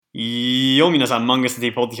皆さん、Manga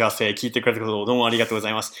Sensei Podcast 聞いてくれたことをどうもありがとうご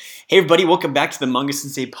ざいます。Hey everybody, welcome back to the Manga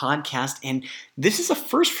Sensei Podcast, and this is a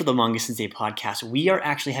first for the Manga Sensei Podcast. We are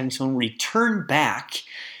actually having someone return back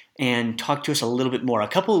and talk to us a little bit more. A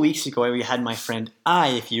couple of weeks ago, we had my friend Ai,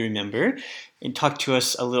 if you remember, and talk to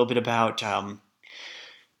us a little bit about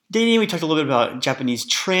dating. We talked a little bit about Japanese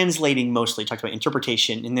translating mostly, talked about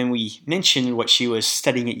interpretation, and then we mentioned what she was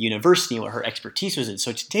studying at university and what her expertise was in.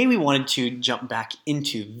 So today we wanted to jump back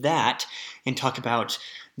into that and talk about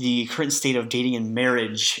the current state of dating and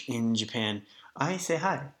marriage in Japan. I say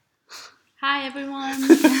hi. Hi, everyone.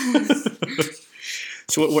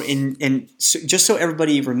 So just so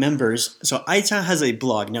everybody remembers, so Ai-chan has a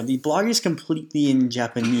blog. Now the blog is completely in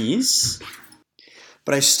Japanese,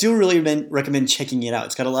 but I still really recommend checking it out.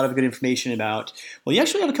 It's got a lot of good information about, well, you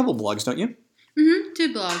actually have a couple blogs, don't you? Mm-hmm.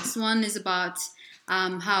 2 blogs. One is about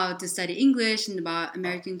how to study English and about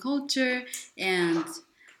American culture. And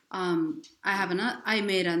I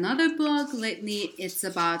made another blog lately. It's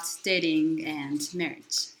about dating and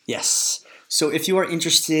marriage. Yes. So if you are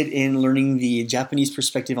interested in learning the Japanese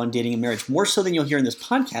perspective on dating and marriage, more so than you'll hear in this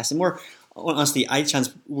podcast, and more honestly,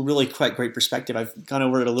 Ai-chan's really quite great perspective. I've gone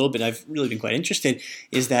over it a little bit. I've really been quite interested.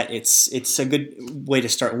 Is that it's a good way to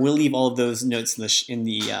start. We'll leave all of those notes in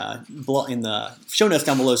the show notes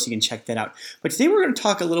down below, so you can check that out. But today we're going to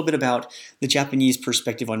talk a little bit about the Japanese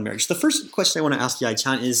perspective on marriage. The first question I want to ask you,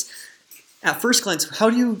 Ai-chan, is at first glance, how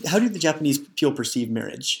do the Japanese people perceive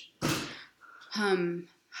marriage?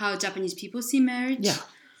 How Japanese people see marriage? Yeah.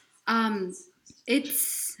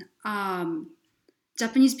 It's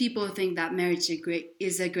Japanese people think that marriage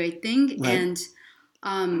is a great thing, right.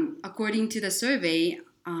 And according to the survey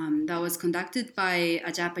that was conducted by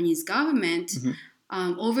a Japanese government,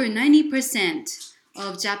 mm-hmm. Over 90%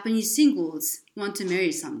 of Japanese singles want to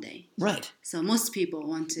marry someday. Right. So most people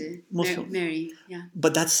want to marry. Yeah.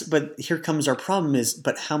 But here comes our problem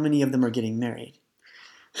but how many of them are getting married?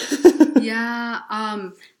 Yeah.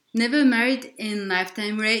 Never married in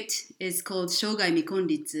lifetime rate is called shogai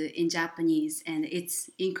mikonritsu in Japanese, and it's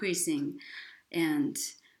increasing. And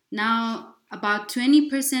now about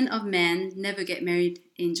 20% of men never get married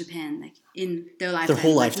in Japan, like in their lifetime. Their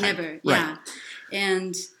whole lifetime. Never, right. Yeah.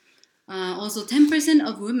 And also 10%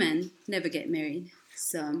 of women never get married.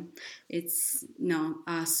 So it's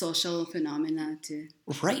a social phenomena too.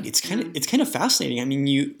 Right. It's kind of fascinating. I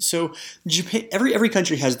mean, Japan, every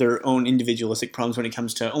country has their own individualistic problems when it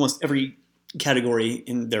comes to almost every category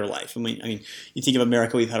in their life. I mean, you think of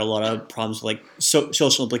America, we've had a lot of problems like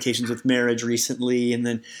social implications with marriage recently, and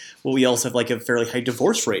then we also have like a fairly high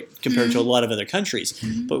divorce rate compared mm-hmm. to a lot of other countries.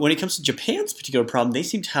 Mm-hmm. But when it comes to Japan's particular problem, they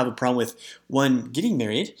seem to have a problem with one, getting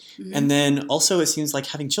married, mm-hmm. and then also it seems like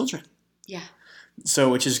having children. Yeah.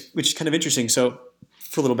 So which is kind of interesting. So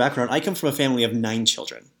for a little background, I come from a family of 9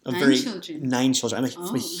 children. 9 children. 9 children. I'm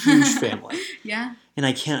from a huge family. Yeah. And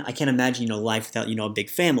I can't imagine life without a big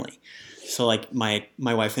family. So like my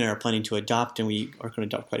wife and I are planning to adopt, and we are going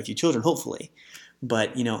to adopt quite a few children, hopefully.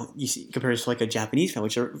 But you see, compared to like a Japanese family,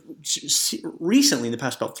 which are recently in the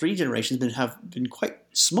past about 3 generations have been quite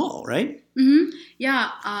small, right? Mm-hmm.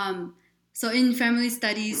 Yeah. So in family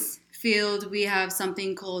studies field, we have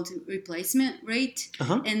something called replacement rate,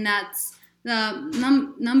 uh-huh. and that's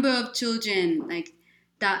the number of children like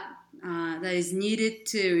that is needed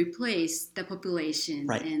to replace the population,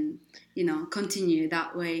 right. and continue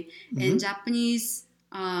that way. Mm-hmm. And Japanese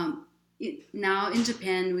now in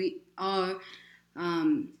Japan, our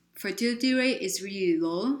fertility rate is really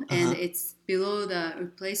low, uh-huh. and it's below the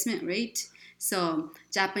replacement rate. So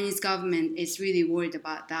Japanese government is really worried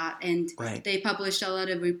about that, and right. they published a lot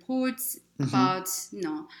of reports mm-hmm. about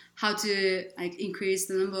how to increase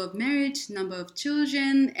the number of marriage, number of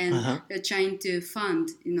children, and uh-huh. they're trying to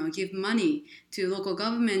fund, give money to local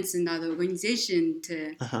governments and other organizations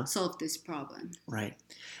to uh-huh. solve this problem. Right,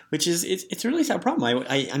 which is it's a really sad problem.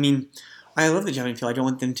 I mean, I love the Japanese people. I don't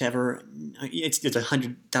want them to ever, it's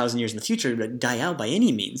 100,000 years in the future, but die out by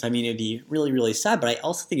any means. I mean, it'd be really, really sad. But I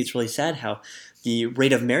also think it's really sad how the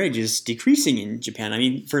rate of marriage is decreasing in Japan. I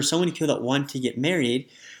mean, for so many people that want to get married,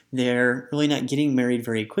 they're really not getting married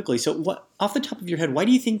very quickly. So what, off the top of your head, why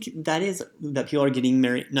do you think that is, that people are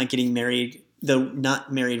not getting married, the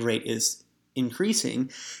not married rate is increasing?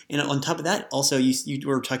 And on top of that, also, you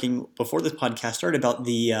were talking before this podcast started about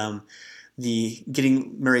the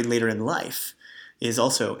getting married later in life is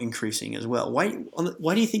also increasing as well. Why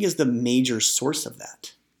do you think is the major source of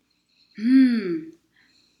that?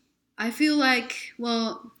 I feel like,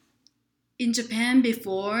 in Japan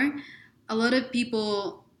before, a lot of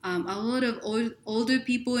people, older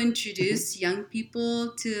people introduce young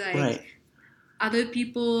people to right. other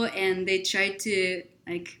people, and they try to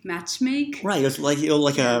like matchmake. Right. It was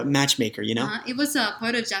like a matchmaker, you know? It was a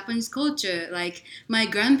part of Japanese culture. Like my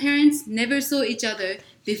grandparents never saw each other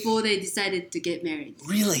before they decided to get married.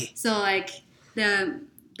 Really? So like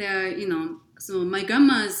so my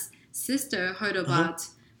grandma's sister heard about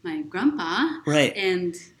my grandpa, Right.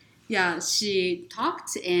 and yeah, she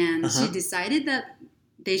talked and she decided that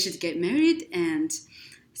they should get married, and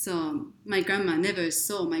so my grandma never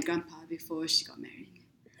saw my grandpa before she got married.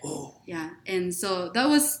 Whoa. Yeah, and so that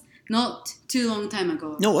was not too long time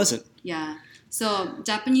ago. No, it wasn't. Yeah, so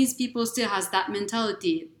Japanese people still has that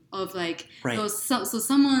mentality of like, Right. so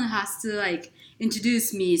someone has to like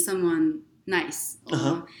introduce me someone nice,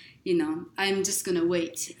 or I'm just gonna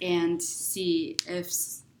wait and see if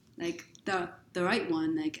like the right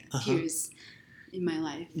one like appears in my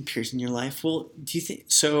life. Appears in your life. Well, do you think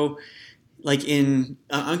so? Like I'm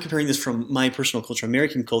comparing this from my personal culture,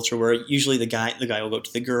 American culture, where usually the guy will go up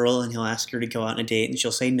to the girl and he'll ask her to go out on a date, and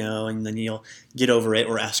she'll say no, and then he'll get over it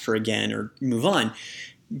or ask her again or move on.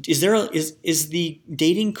 Is the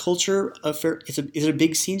dating culture is it a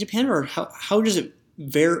big scene in Japan, or how does it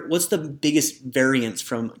what's the biggest variance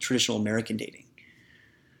from traditional American dating?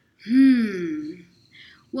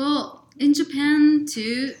 Well, in Japan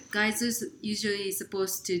too, guys are usually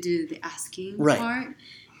supposed to do the asking part,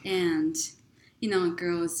 and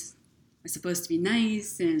girls are supposed to be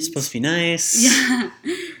nice and yeah,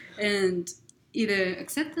 and either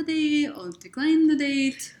accept the date or decline the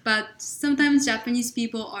date. But sometimes Japanese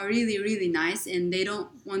people are really, really nice, and they don't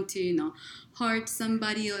want to hurt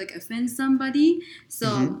somebody or like offend somebody.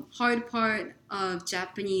 So hard part of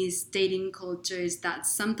Japanese dating culture is that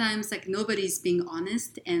sometimes like nobody's being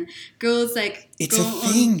honest, and girls like go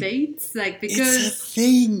on dates like because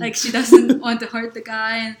like she doesn't want to hurt the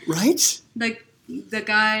guy, and right? Like the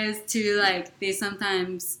guys too, like they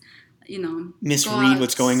sometimes misread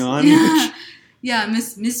what's going on.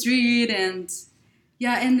 Misread, and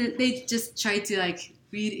they just try to like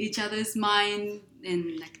read each other's mind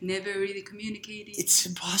and like never really communicating. It's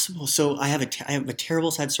impossible. So I have a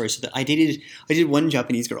terrible sad story. So that I dated one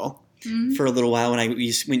Japanese girl for a little while when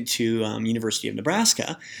we went to University of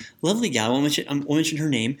Nebraska. Lovely gal. I won't mention her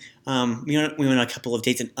name. We went on a couple of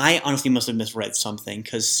dates, and I honestly must have misread something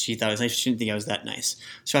because she thought I was nice. She didn't think I was that nice.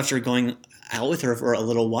 So after going out with her for a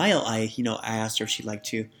little while, I asked her if she'd like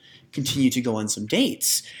to continue to go on some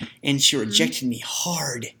dates, and she rejected me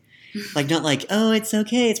hard. Like, not like, oh, it's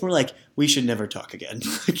okay. It's more like, we should never talk again.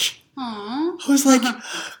 Like, I was like,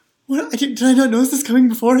 what? Did I not notice this coming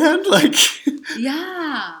beforehand? Like,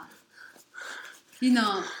 yeah.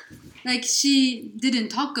 Like she didn't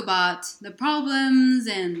talk about the problems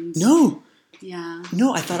and... No. Yeah.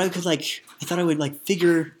 No, I thought I would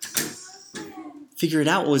figure it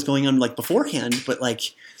out what was going on like beforehand, but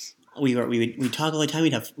like we'd talk all the time.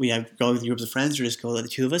 We'd have go with groups of friends or just go like the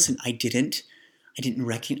two of us, and I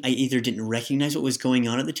either didn't recognize what was going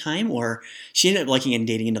on at the time, or she ended up liking and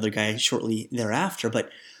dating another guy shortly thereafter. But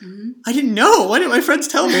I didn't know. Why didn't my friends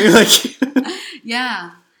tell me? Like,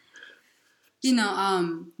 yeah,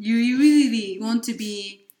 you really want to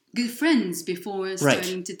be good friends before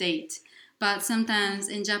starting to date. But sometimes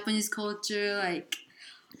in Japanese culture, like,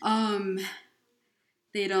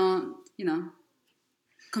 they don't,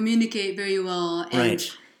 communicate very well,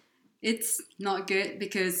 and it's not good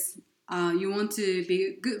because. You want to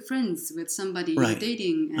be good friends with somebody you're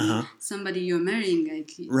dating and somebody you're marrying,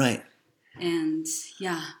 like and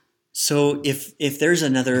yeah. So if there's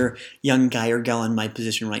another young guy or gal in my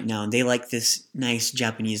position right now, and they like this nice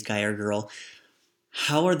Japanese guy or girl,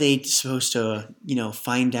 how are they supposed to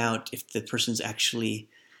find out if the person's actually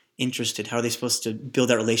interested? How are they supposed to build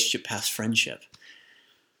that relationship past friendship?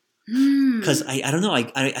 Because I don't know.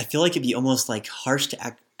 I feel like it'd be almost like harsh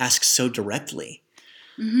to ask so directly.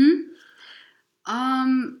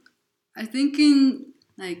 I think in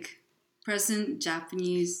like current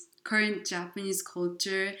Japanese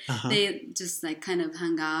culture, they just like kind of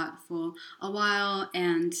hang out for a while,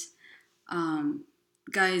 and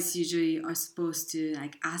guys usually are supposed to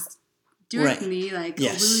like ask directly, like,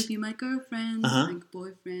 will you be my girlfriend, like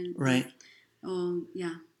boyfriend, right? Oh,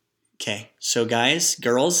 yeah. Okay, so guys,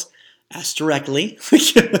 girls, ask directly,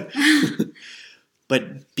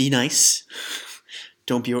 but be nice.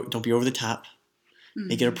 Don't be over the top.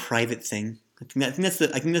 Make it a private thing. I think that's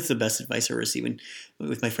the best advice I receive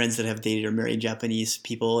with my friends that have dated or married Japanese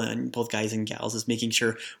people, and both guys and gals, is making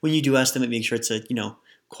sure when you do ask them, make sure it's a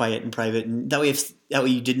quiet and private, and that way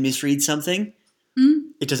you did misread something,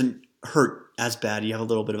 it doesn't hurt as bad. You have a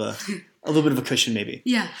little bit of a cushion, maybe.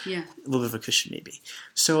 Yeah. A little bit of a cushion, maybe.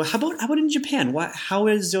 So how about in Japan? What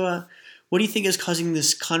do you think is causing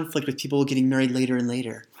this conflict with people getting married later and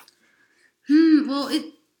later? Well,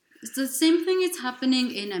 it's the same thing is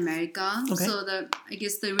happening in America. Okay. So I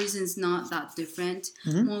guess the reason is not that different.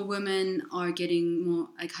 Mm-hmm. More women are getting more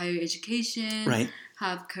like higher education, Right.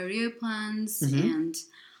 have career plans, Mm-hmm.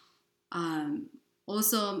 and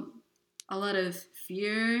also a lot of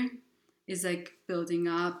fear is like building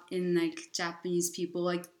up in like Japanese people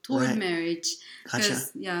like toward Right. marriage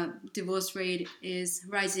Gotcha. because divorce rate is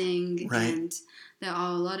rising Right. and there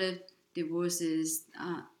are a lot of divorces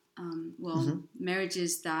Mm-hmm.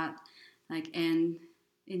 marriages that like end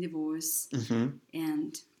in divorce Mm-hmm.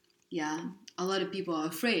 and a lot of people are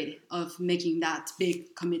afraid of making that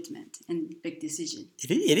big commitment and big decision.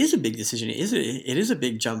 It is a big decision. It is a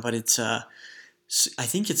big jump, but it's I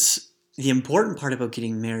think it's the important part about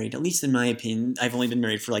getting married, at least in my opinion. I've only been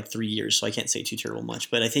married for like 3 years, so I can't say too terrible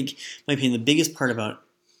much. But I think, in my opinion, the biggest part about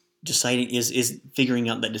deciding is figuring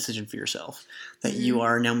out that decision for yourself. That Mm-hmm. you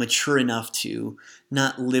are now mature enough to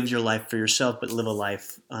not live your life for yourself, but live a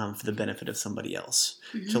life for the benefit of somebody else.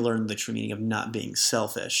 Mm-hmm. To learn the true meaning of not being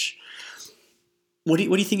selfish. What do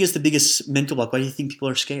you think is the biggest mental block? Why do you think people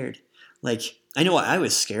are scared? Like, I know I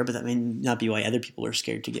was scared, but that may not be why other people are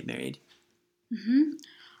scared to get married. Mm-hmm.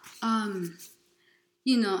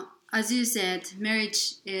 You know, as you said,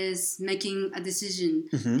 marriage is making a decision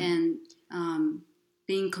Mm-hmm. and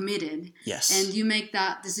being committed. Yes. And you make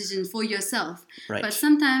that decision for yourself. Right. But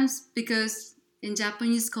sometimes, because in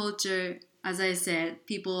Japanese culture, as I said,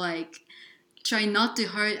 people like try not to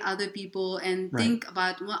hurt other people and Right. think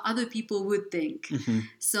about what other people would think. Mm-hmm.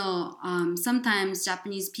 So sometimes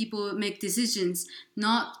Japanese people make decisions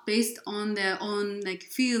not based on their own like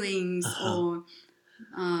feelings or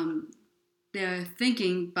their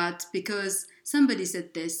thinking, but because somebody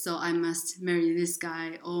said this, so I must marry this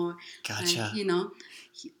guy, or Gotcha.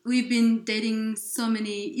 we've been dating so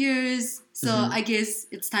many years, so Mm-hmm. I guess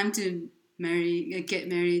it's time to get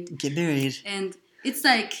married. Get married. And it's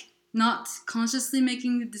like not consciously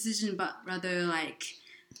making the decision, but rather like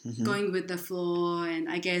Mm-hmm. going with the flow, and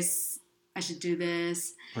I guess I should do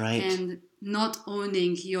this. Right. And not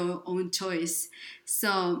owning your own choice.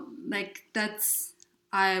 So like that's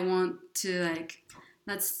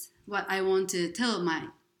what I want to tell my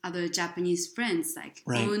other Japanese friends, like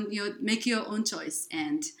Right. make your own choice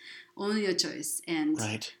and own your choice, and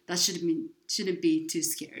Right. that shouldn't be too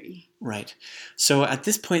scary. Right. So at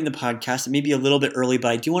this point in the podcast, it may be a little bit early,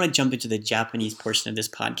 but I do want to jump into the Japanese portion of this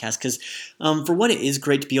podcast because, for one, it is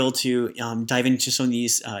great to be able to dive into some of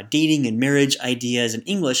these dating and marriage ideas in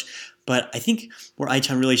English. But I think where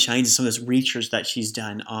Ai-chan really shines is some of this research that she's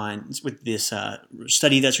done with this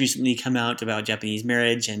study that's recently come out about Japanese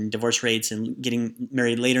marriage and divorce rates and getting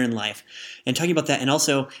married later in life, and talking about that, and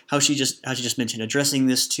also how she just mentioned addressing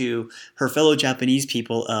this to her fellow Japanese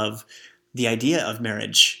people of the idea of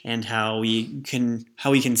marriage and how we can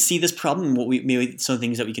see this problem and what maybe some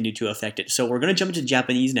things that we can do to affect it. So we're going to jump into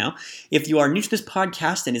Japanese now. If you are new to this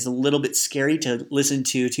podcast and it's a little bit scary to listen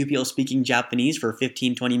to two people speaking Japanese for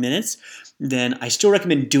 15-20 minutes, then I still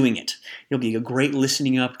recommend doing it. It'll be a great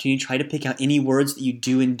listening opportunity. Try to pick out any words that you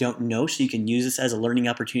do and don't know so you can use this as a learning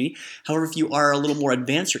opportunity. However, if you are a little more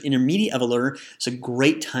advanced or intermediate of a learner, it's a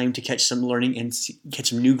great time to catch some learning and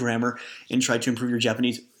catch some new grammar and try to improve your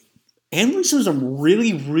Japanese. And learn some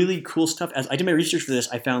really, really cool stuff. As I did my research for this,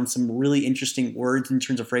 I found some really interesting words and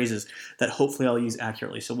turns of phrases that hopefully I'll use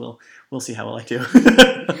accurately. So we'll see how well I do.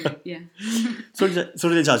 Yeah. そ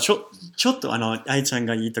れでじゃあちょっと愛ちゃん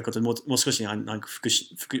が言ったこともう少しなんか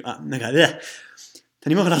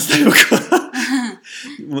何も話せない僕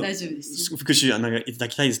は大丈夫ですよ。復習いただ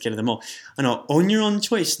きたいですけれども、オニオンチ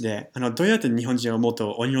ョイスでどうやって日本人はもっ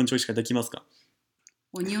とオニオンチョイスができますか？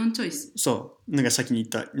オニオンチョイス。そう、先に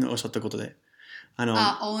おっしゃったことで。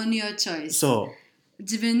own your choice。そう。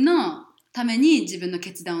自分のために自分の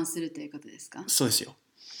決断をするということですか？そうですよ。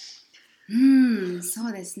そ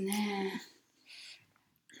うですね。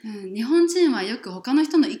日本人はよく他の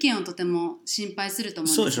人の意見をとても心配すると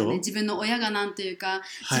思うんですよね。自分の親が何というか、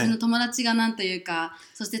自分の友達が何というか、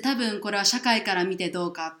そして多分これは社会から見てど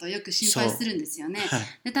うかとよく心配するんですよね。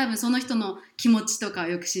で多分その人の気持ちとかを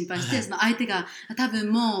よく心配して、その相手が多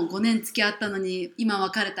分もう5年付き合ったのに今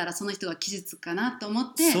別れたらその人が傷つくかなと思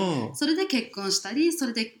って、それで結婚したり、そ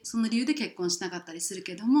の理由で結婚しなかったりする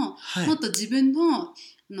けども、もっと自分の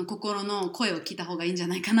心の声を聞いた方がいいんじゃ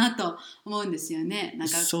ないかなと思うんですよね。なん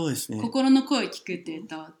かそうですね。心の声を聞くっていう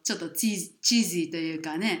とちょっとチーズーという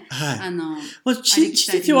かね。チー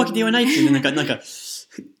ズっていうわけではないっていうね、なんか原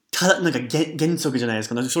則じゃないです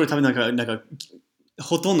か。それ多分なんか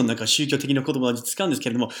ほとんどなんか宗教的な言葉を使うんですけ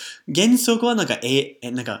れども、原則はなんか、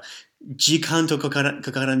なんか、時間とかか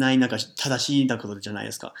らないなんか正しいなことじゃない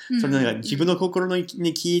ですか。それなんか自分の心に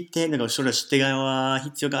聞いて、なんかそれを知って側は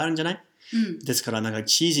必要があるんじゃない？ですからなんか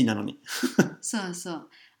チーズなのに。そうそう。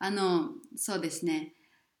そうですね。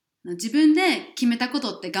自分で決めたこ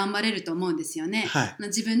とって頑張れると思うんですよね。はい。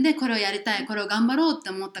自分でこれをやりたい、これを頑張ろうって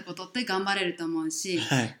思ったことって頑張れると思うし、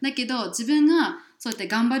はい。だけど自分がそうやって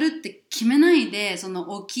頑張るって決めないでそ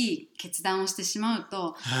の大きい決断をしてしまう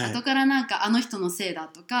と、はい。後からなんかあの人のせいだ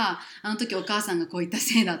とか、あの時お母さんがこう言った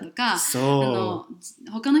せいだとか、そ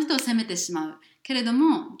う。他の人を責めてしまう。けれど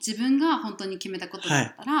も自分が本当に決めたことだ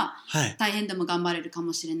ったら、はい。大変でも頑張れるか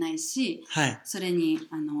もしれないし、はい。それに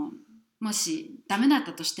もしダメだっ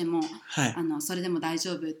たとしても、はい。それでも大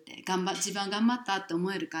丈夫って自分は頑張ったって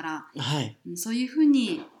思えるから、はい。そういうふう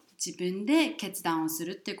に自分で決断をす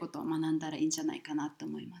るっていうことを学んだらいいんじゃないかなと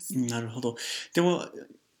思います。なるほど。でも、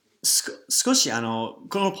少し、この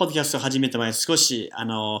ポッドキャストを始めた前、少し、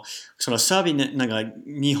そのサーベイ、なんか、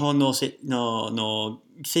日本の政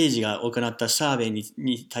治が行ったサーベイ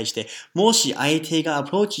に対して、もし相手がア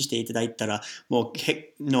プローチしていただいたら、もう、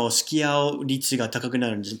付き合う率が高く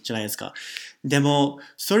なるんじゃないですか。でも、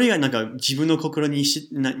それがなんか、自分の心に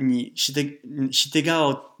して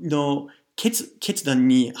側の決断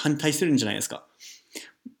に反対するんじゃないですか。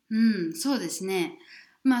そうですね。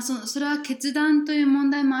まあそれは決断という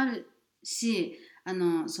問題もあるし、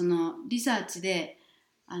そのリサーチで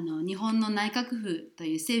日本の内閣府と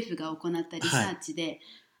いう政府が行ったリサーチで、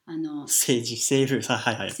政府、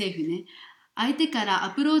はいはい。政府ね、相手から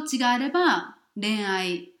アプローチがあれば恋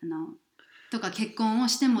愛とか結婚を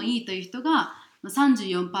してもいいという人が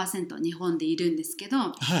34%日本でいるんですけど、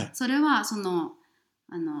はい。それはその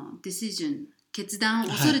decision 決断を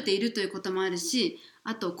恐れているということもあるし、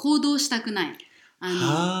あと行動したくない、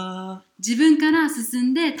自分から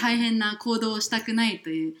進んで大変な行動をしたくない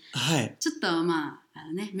という、はい。ちょっと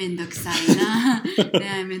めんどくさいな恋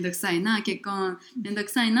愛めんどくさいな、結婚めんどく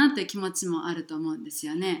さいなという気持ちもあると思うんです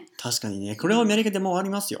よね。確かにね。これはアメリカでもあり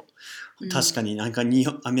ますよ。確かになんかア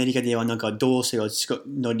メリカではなんか同性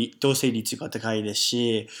率が高いです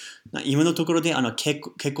し、今のところで結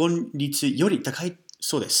婚率より高い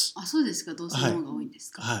そうです。あ、そうですか。同性の方が多いんで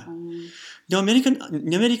すか。はい。でアメリ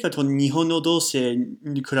カと日本の同性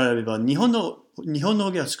に比べれば日本の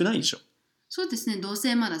方が少ないでしょ。そうですね。同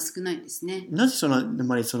性まだ少ないですね。なぜあ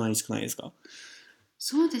まりそんなに少ないですか？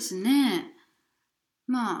そうですね。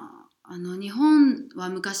日本は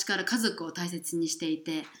昔から家族を大切にしてい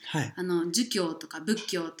て、はい。儒教とか仏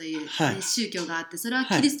教という、はい。宗教があって、それは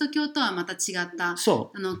キリスト教とはまた違った、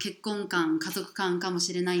そう。結婚観、家族観かも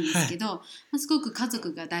しれないんですけど、すごく家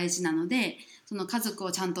族が大事なので、その家族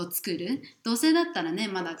をちゃんと作る。同性だったらね、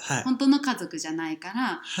まだ本当の家族じゃないか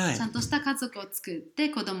ら、はい。ちゃんとした家族を作って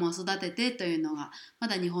子供を育ててというのがま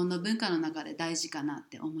だ日本の文化の中で大事かなっ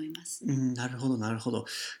て思います。なるほど、なるほど。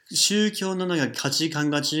宗教のなんか価値観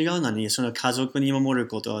が違うのに、その家族に守る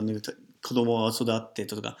ことは、子供を育って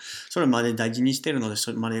とか、それまで大事にしているので、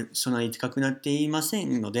それまでそんなに高くなっていませ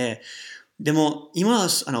んので、でも今は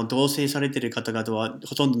同棲されている方々は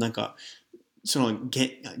ほとんどなんか、その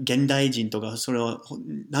現代人とか、それは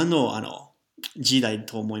何の時代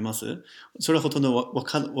と思います？それはほとんど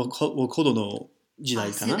若者の時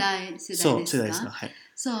代かな？世代そう、ですか？世代ですか？はい。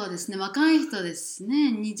そうですね。若い人です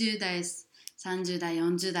ね。20代、30代、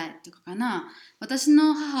40代とかかな。私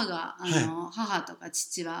の母が母とか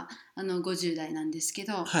父は50代なんですけ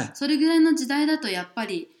ど、はい。それぐらいの時代だとやっぱ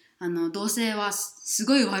り同性はす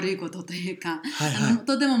ごい悪いことというか、はいはい。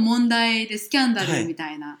とても問題でスキャンダルみ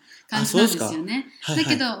たいな感じなんですよね。だ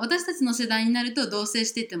けど私たちの世代になると同棲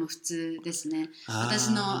していても普通ですね。私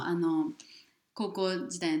の高校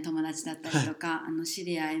時代の友達だったりとか、知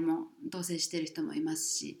り合いも同棲してる人もいま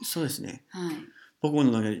すし。そうですね。はい。僕も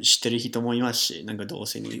なんか知ってる人もいますし、なんか同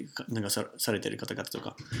性になんかされてる方々と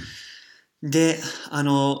か。で、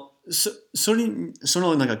そ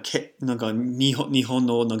のなんか日本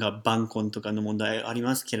のなんか晩婚とかの問題あり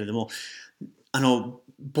ますけれども、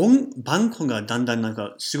晩婚がだんだんなん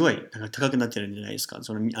かすごいなんか高くなってるんじゃないですか。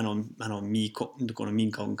そのこの民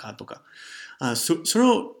婚化とか。そ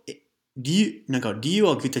のなんか理由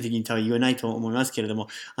は具体的に多分言えないと思いますけれども、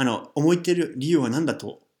思っている理由は何だ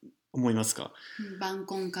と思いますか？晩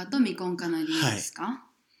婚化と未婚化の理由ですか？は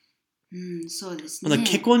い、そうですね。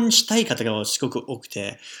結婚したい方がすごく多く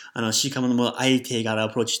て、しかも相手からア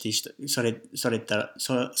プローチしてさ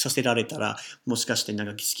せられたら、もしかしてなん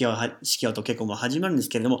か付き合うと結婚も始まるんです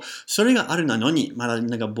けれども、それがあるのに、まだ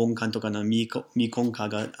なんか凡婚とかの未婚化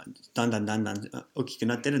がだんだん大きく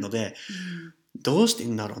なってるので、どうして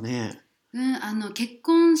んだろうね。結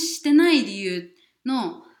婚してない理由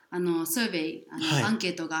のサーベイはい。アンケ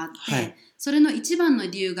ートがあっはい。て、それの一番の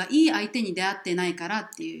理由がいい相手に出会ってないからっ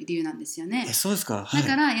ていう理由なんですよね。そうですか。だか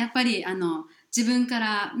はい。らやっぱり自分か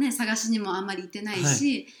らね探しにもあんまり行ってないはい。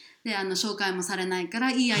し、で紹介もされないか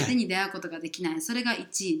らいい相はい。手に出会うことができない。それが1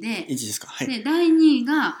位で、1ですか。はい。で第2位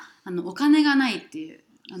がお金がないっていう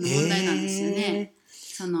問題なんですよね。え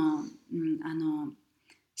ー。その、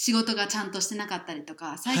仕事がちゃんとしてなかったりと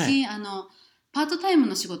か、最はい。近パートタイム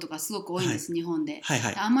の仕事がすごく多いんはい。です日本で。はい。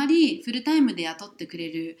はい。あまりフルタイムで雇ってくれ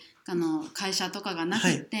る会社とかがなは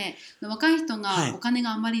い。くって、若い人はい。がお金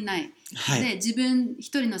があまりないはい。で、自分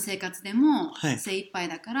一人の生活でもはい。精一杯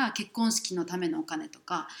だから結婚式のためのお金と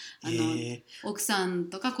かえ奥さん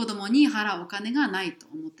とか子供に払うお金がないと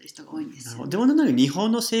思ってる人が多いんですよ。なるほど。でもなんか日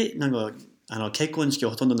本のなんか、結婚式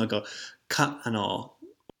はほとんどなんか、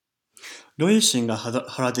両親が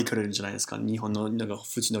払ってくれるんじゃないですか。日本のなんか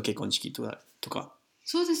普通の結婚式とか。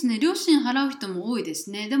そうですね、両親払う人も多いです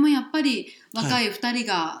ね。でもやっぱりはい。若い2人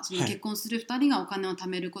がそのはい。結婚する2人がお金を貯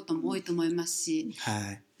めることも多いと思いますし、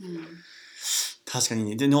はい。うん、確かに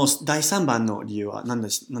ね。で、第3番の理由は何で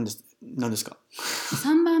すか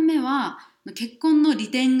？3番目は結婚の利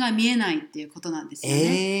点が見えないっていうことなんですよね。結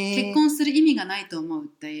ええ婚する意味がないと思うっ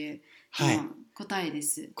ていうはい。答えで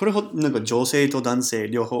す。これなんか女性と男性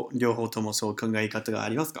両方ともそう考え方があ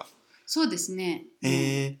りますか？そうですね、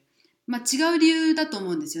ええ違う理由だと思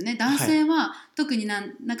うんですよね。男はい。性は特にな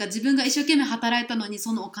んか自分が一生懸命働いたのに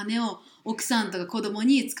そのお金を奥さんとか子供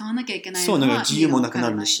に使わなきゃいけないそう、なんかのは意味自由もなくがわか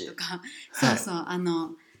らななるし。いとか、そはい。うそう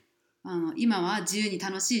今は自由に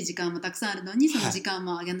楽しい時間もたくさんあるのにそのはい。時間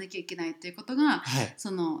もあげなきゃいけないということがはい。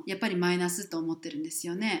やっぱりマイナスと思ってるんです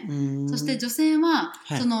よね。うーそしてん。女性は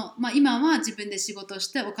はい。今は自分で仕事し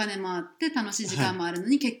てお金もあって楽しい時はい。間もあるの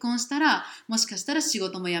に、結婚したらもしかしたら仕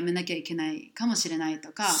事も辞めなきゃいけないかもしれない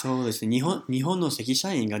とか、そうですね。日本、まあ日本の正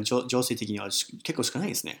社員が女性的には結構少ない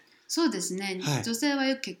ですね。そうですね、はい。女性は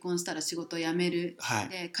よく結婚したら仕事を辞めるはい。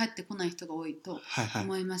で帰ってこない人が多いとはい。はい。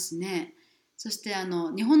思いますね。そして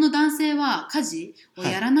日本の男性は家事をは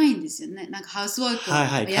い。やらないんですよね。なんかハウスワークをはい。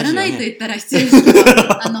はい。やらないと家事はね。言ったら失礼ですけど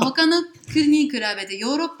他の国に比べてヨ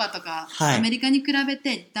ーロッパとかはい。アメリカに比べ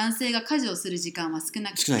て男性が家事をする時間は少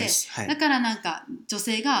なくて、少ないです。はい。だからなんか女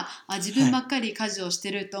性が自分はい。ばっかり家事をし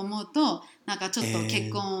てると思うと、なんかちょっと結え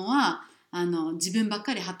婚は自分ばっ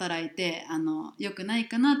かり働いて良くない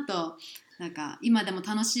かなと、なんか今でも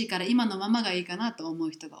楽しいから今のままがいいかなと思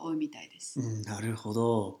う人が多いみたいです。なるほ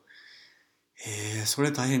ど。そ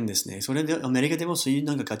れ大変ですね。それでアメリカでもそういう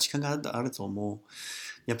なんか価値観があると思う。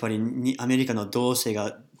やっぱりアメリカの同性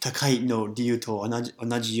が高いの理由と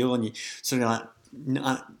同じように、それは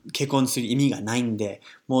結婚する意味がないんで、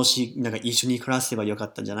もしなんか一緒に暮らせばよか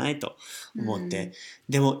ったんじゃないとう思って。ん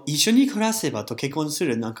でも一緒に暮らせばと結婚す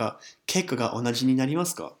るなんか結果が同じになりま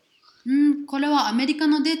すか？これはアメリカ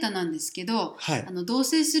のデータなんですけど、はい。同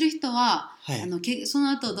棲する人ははい。その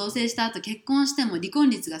後同棲した後結婚しても離婚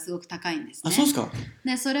率がすごく高いんですそうでね。すか？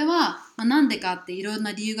でそれは、なんでかっていろん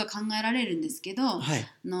な理由が考えられるんですけど、はい。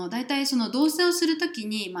大体その同棲をする時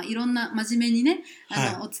に、いろんな真面目にね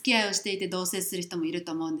はい。お付き合いをしていて同棲する人もいる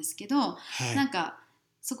と思うんですけど、はい。なんか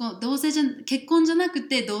結婚じゃなく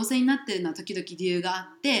て同棲になってるのは時々理由があ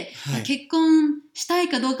って、はい。結婚したい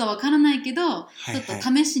かどうかわからないけどはい。ちょっとは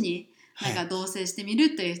い。試しになんかはい。同棲してみ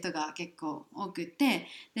るという人が結構多くて、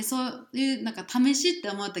でそういうなんか試しって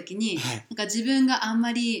思う時にはい。なんか自分があん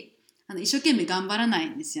まり一生懸命頑張らない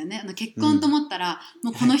んですよね。結婚とうん。思ったら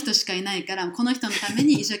もうこはい。の人しかいないからこの人のため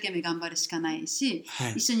に一生懸命頑張るしかないし、は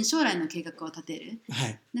い。一緒に将来の計画を立てる。は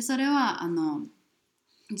い。でそれは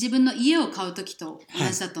自分の家を買う時と同は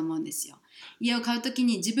い。じだと思うんですよ。家を買う時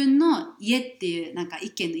に自分の家っていうなんか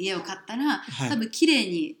一軒の家を買ったらはい。多分綺麗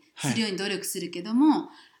にはい。するように努力するけど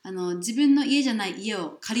も、自分の家じゃない家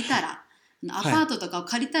を借りはい。たらアはい。パートとかを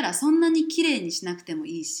借りたらそんなに綺麗にしなくても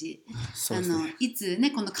いいし、そうですね。いつね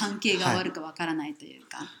この関係が終はい。わるかわからないという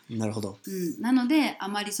か、なるほど。なのであ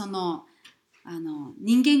まり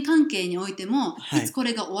人間関係においてもいはい。つこ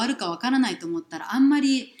れが終わるかわからないと思ったらあんま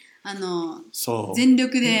りそ全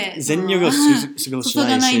力う。で全力は過ごしな注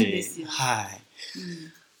がないんでいし、すよ。はい。う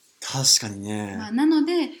ん、確かにね。なの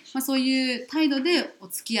で、そういう態度でお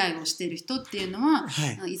付き合いをしている人っていうのは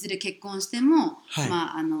はい。いずれ結婚しても、はい。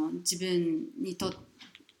自分にとっ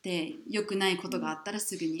て良くないことがあったら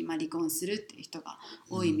すぐに離婚するっていう人が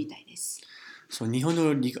多いみたいです。そう、日本の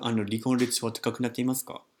離婚率は高くなっています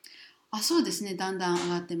か？そうですね、だんだん上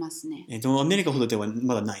がってますね。アメリカほどでは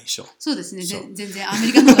まだないでしょ。そうですね、そう。全然アメ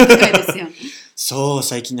リカの方が高いですよ。そう、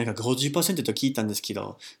最近なんか50%と聞いたんですけ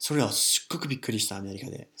ど、それはすっごくびっくりした、アメリカ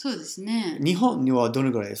で。そうですね。日本にはど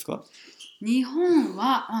のぐらいですか？日本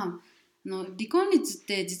は、離婚率っ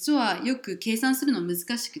て実はよく計算するの難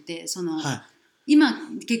しくて、はい。今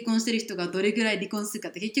結婚してる人がどれぐらい離婚するか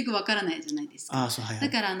って結局わからないじゃないですか。そう、はいはい。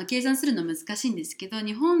だから計算するの難しいんですけど、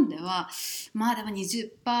日本ではまあでも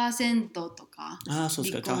20%とかそう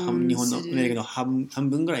です離か。日婚本のアメリカする。の半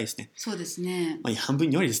分ぐらいですね。そうですね。半分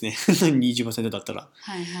に割ですね。20%だったら。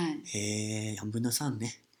はいはい。4分の3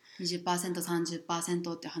ね。20%、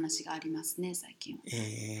30%って話がありますね、最近。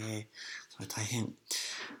それ大変。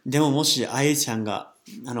でももし、あゆちゃんが、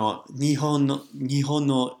日本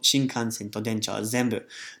の新幹線と電車全部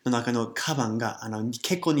の中のカバンが、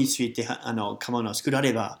結婚について、カバンを作ら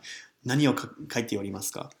れば、何を書いておりま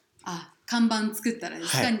すか？看板作ったらで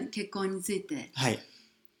すか、はい。結婚について。はい。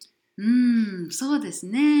そうです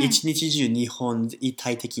ね。一日中日本一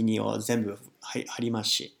体的にを全部貼りま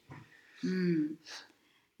すし。うん。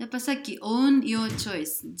やっぱさっき own your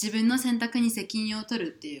choice 自分の選択に責任を取る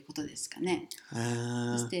っていうことですかね。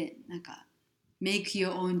そしてmake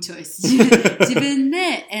your own choice 自分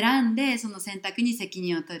で選んでその選択に責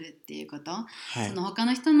任を取るっていうこと、はい。その他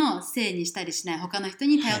の人のせいにしたりしない、他の人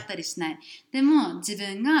に頼ったりしない、でも自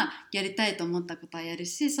分がやりたいと思ったことはやる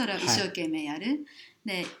し、それを一生懸命やる、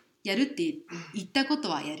でやるって言ったこと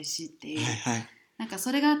はやるしっていう、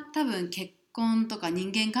それが多分結婚とか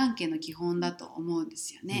人間関係の基本だと思うんで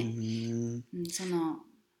すよね。その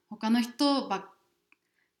他の人を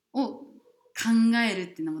考える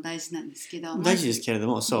っていうのも大事なんですけど、大事ですけれど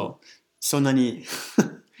も、そんなに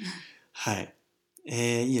はい。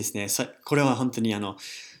いいですね。これは本当に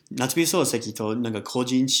夏目漱石と個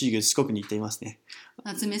人主義がすごく似ていますね。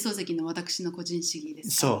夏目漱石の私の個人主義で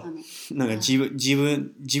すか？そう。自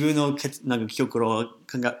分の記憶を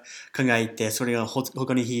考えて、それが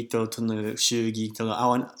他の人との主義とか合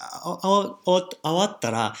わった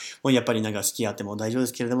ら、もうやっぱり付き合っても大丈夫で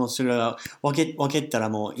すけれども、それは分けたら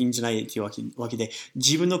もういいんじゃないというわけで、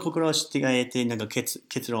自分の心を知ってあげて、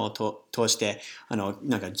結論を通して、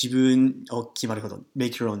自分を決まること、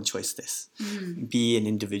make your own choice です。be an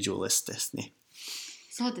individualist ですね。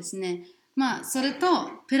そうですね。それと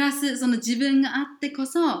プラスその自分があってこ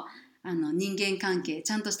そ人間関係、ち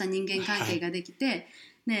ゃんとした人間関係ができて、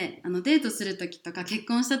でデートする時とか結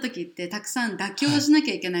婚した時ってたくさん妥協しなき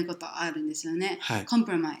ゃいけないことあるんですよね。コン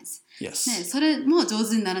プロマイズ、それも上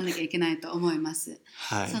手にならなきゃいけないと思います。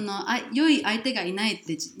良い相手がいないっ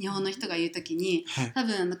て日本の人が言う時に、多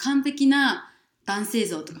分完璧な男性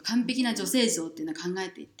像とか完璧な女性像っていうのを考え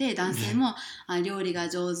ていて、男性も料理が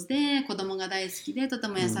上手で子供が大好きでとて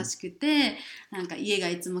も優しくて、家が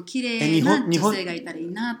いつも綺麗な女性がいたらいい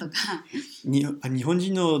なとか。日本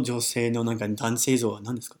人の女性の男性像は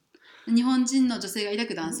何ですか？日本人の女性が抱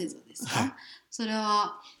く男性像ですか？それ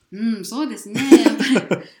はそうですね、やっ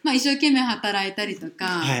ぱり一生懸命働いたりと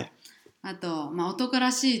か、あと、男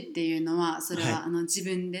らしいっていうのはそれは、自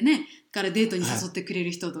分でねからデートに誘ってくれ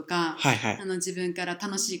る人とか、自分から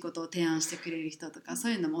楽しいことを提案してくれる人とか、そ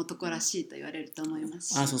ういうのも男らしいと言われると思います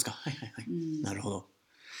し。そうですか。なるほど。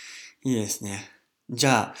いいですね。じ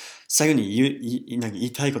ゃあ最後に言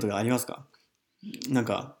いたいことがありますか？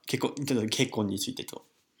結婚についてと。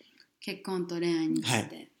結婚と恋愛につい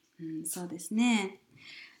て、そうですね。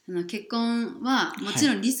結婚はもち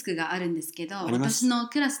ろんリスクがあるんですけど、私の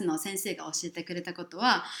クラスの先生が教えてくれたこと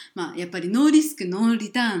は、やっぱりノーリスクノー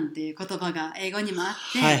リターンっていう言葉が英語にもあっ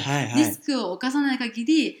て、リスクを犯さない限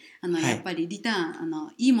りやっぱりリター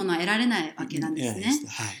ンいいものは得られないわけなんですね。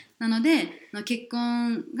なので結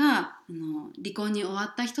婚が離婚に終わ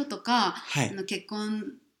った人とか、結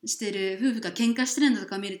婚してる夫婦が喧嘩してるのと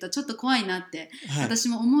か見るとちょっと怖いなって、私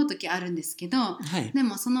も思う時あるんですけど、で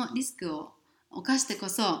もそのリスクを犯してこ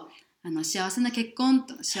そ幸せな結婚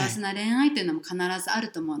と幸せな恋愛というのも必ずある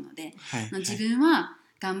と思うので、自分は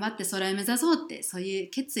頑張ってそれを目指そうって、そういう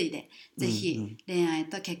決意でぜひ恋愛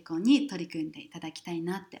と結婚に取り組んでいただきたい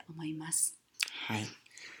なって思います。はい。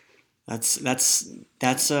That's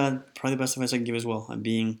probably the best advice I can give as well.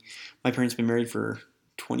 My parents have been married for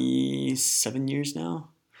 27 years now,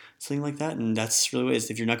 something like that, and that's really what it is.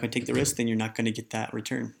 If you're not going to take the risk, then you're not going to get that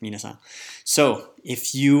return, minasan. So,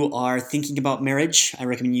 if you are thinking about marriage, I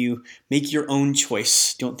recommend you make your own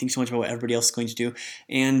choice. Don't think so much about what everybody else is going to do.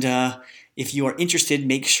 And if you are interested,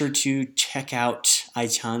 make sure to check out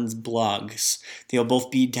Ai-chan's blogs. They'll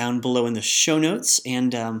both be down below in the show notes,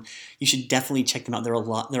 and you should definitely check them out. They're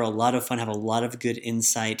a lot of fun, have a lot of good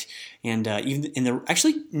insight, and they're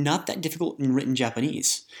actually not that difficult in written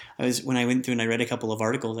Japanese. When I went through and I read a couple of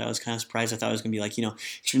articles, I was kind of surprised. I thought it was going to be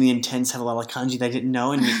extremely intense, have a lot of kanji that I didn't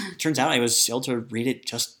know, and it turns out I was able to read it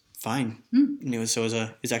just fine. And it was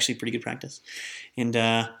actually pretty good practice. And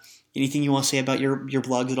anything you want to say about your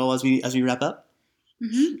blogs at all as we wrap up?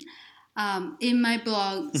 In my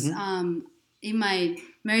blogs, in my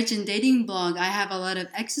marriage and dating blog, I have a lot of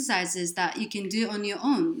exercises that you can do on your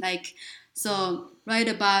own. Like, so write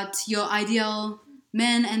about your ideal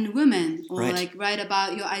men and women, or Right. like write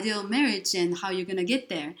about your ideal marriage and how you're gonna get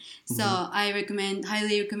there. So I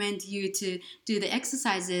highly recommend you to do the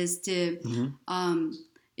exercises to,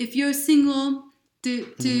 if you're single,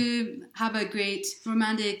 to have a great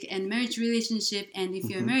romantic and marriage relationship, and if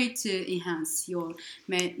you're married, to enhance your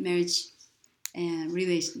marriage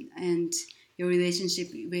and your relationship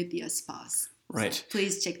with your spouse. Right. So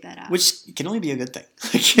please check that out. Which can only be a good thing.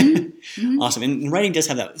 Awesome. And writing does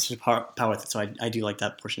have that sort of power with it, so I do like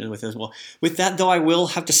that portion with it as well. With that, though, I will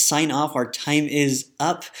have to sign off. Our time is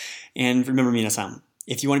up. And remember, minasan,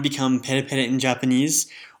 if you want to become pere pere in Japanese,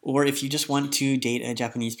 or if you just want to date a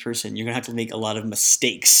Japanese person, you're going to have to make a lot of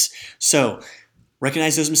mistakes. So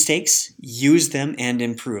recognize those mistakes, use them, and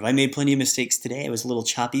improve. I made plenty of mistakes today. I was a little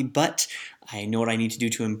choppy, but I know what I need to do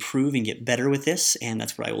to improve and get better with this, and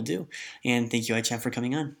that's what I will do. And thank you, Ai-chan, for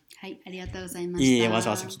coming on. はい、ありがとうございまいえいえ、した。わ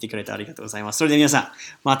ざわざ聞いてくれてありがとうございます。それでは皆さん、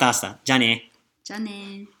また明日。じゃあね。じゃあ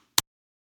ね。